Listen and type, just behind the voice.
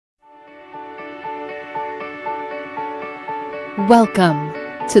Welcome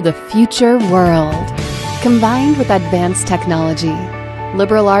to the future world. Combined with advanced technology,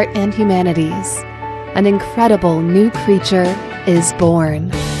 liberal art and humanities, an incredible new creature is born.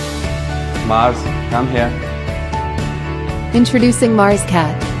 Mars, come here. Introducing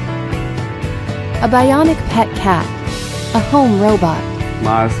MarsCat, a bionic pet cat, a home robot.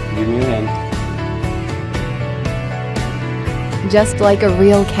 Mars, give me your hand. Just like a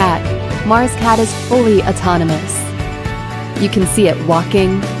real cat, MarsCat is fully autonomous. You can see it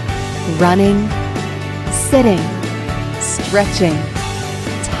walking, running, sitting, stretching,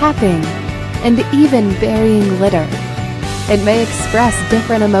 tapping, and even burying litter. It may express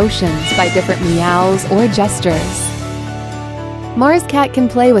different emotions by different meows or gestures. MarsCat can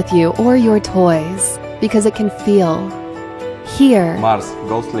play with you or your toys because it can feel, hear, Mars,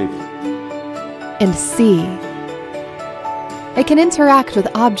 go sleep. and see. It can interact with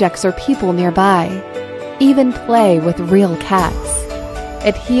objects or people nearby, even play with real cats.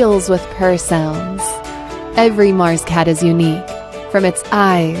 It heals with purr sounds. Every MarsCat is unique, from its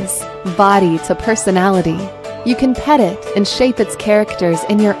eyes, body to personality. You can pet it and shape its characters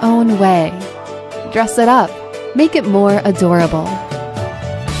in your own way. Dress it up, make it more adorable.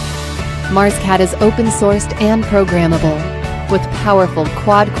 MarsCat is open-sourced and programmable. With powerful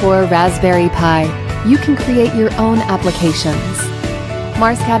quad-core Raspberry Pi, you can create your own applications.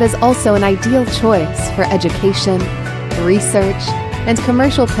 MarsCat is also an ideal choice for education, research, and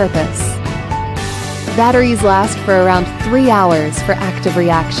commercial purpose. Batteries last for around 3 hours for active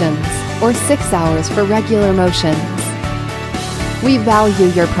reactions, or 6 hours for regular motions. We value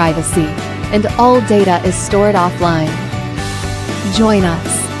your privacy, and all data is stored offline. Join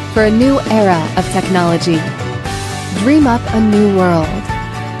us for a new era of technology. Dream up a new world.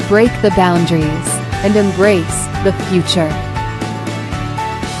 Break the boundaries and embrace the future.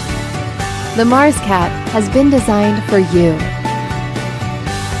 The MarsCat has been designed for you.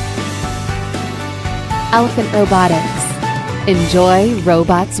 Elephant Robotics. Enjoy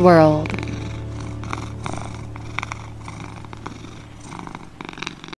Robot's world.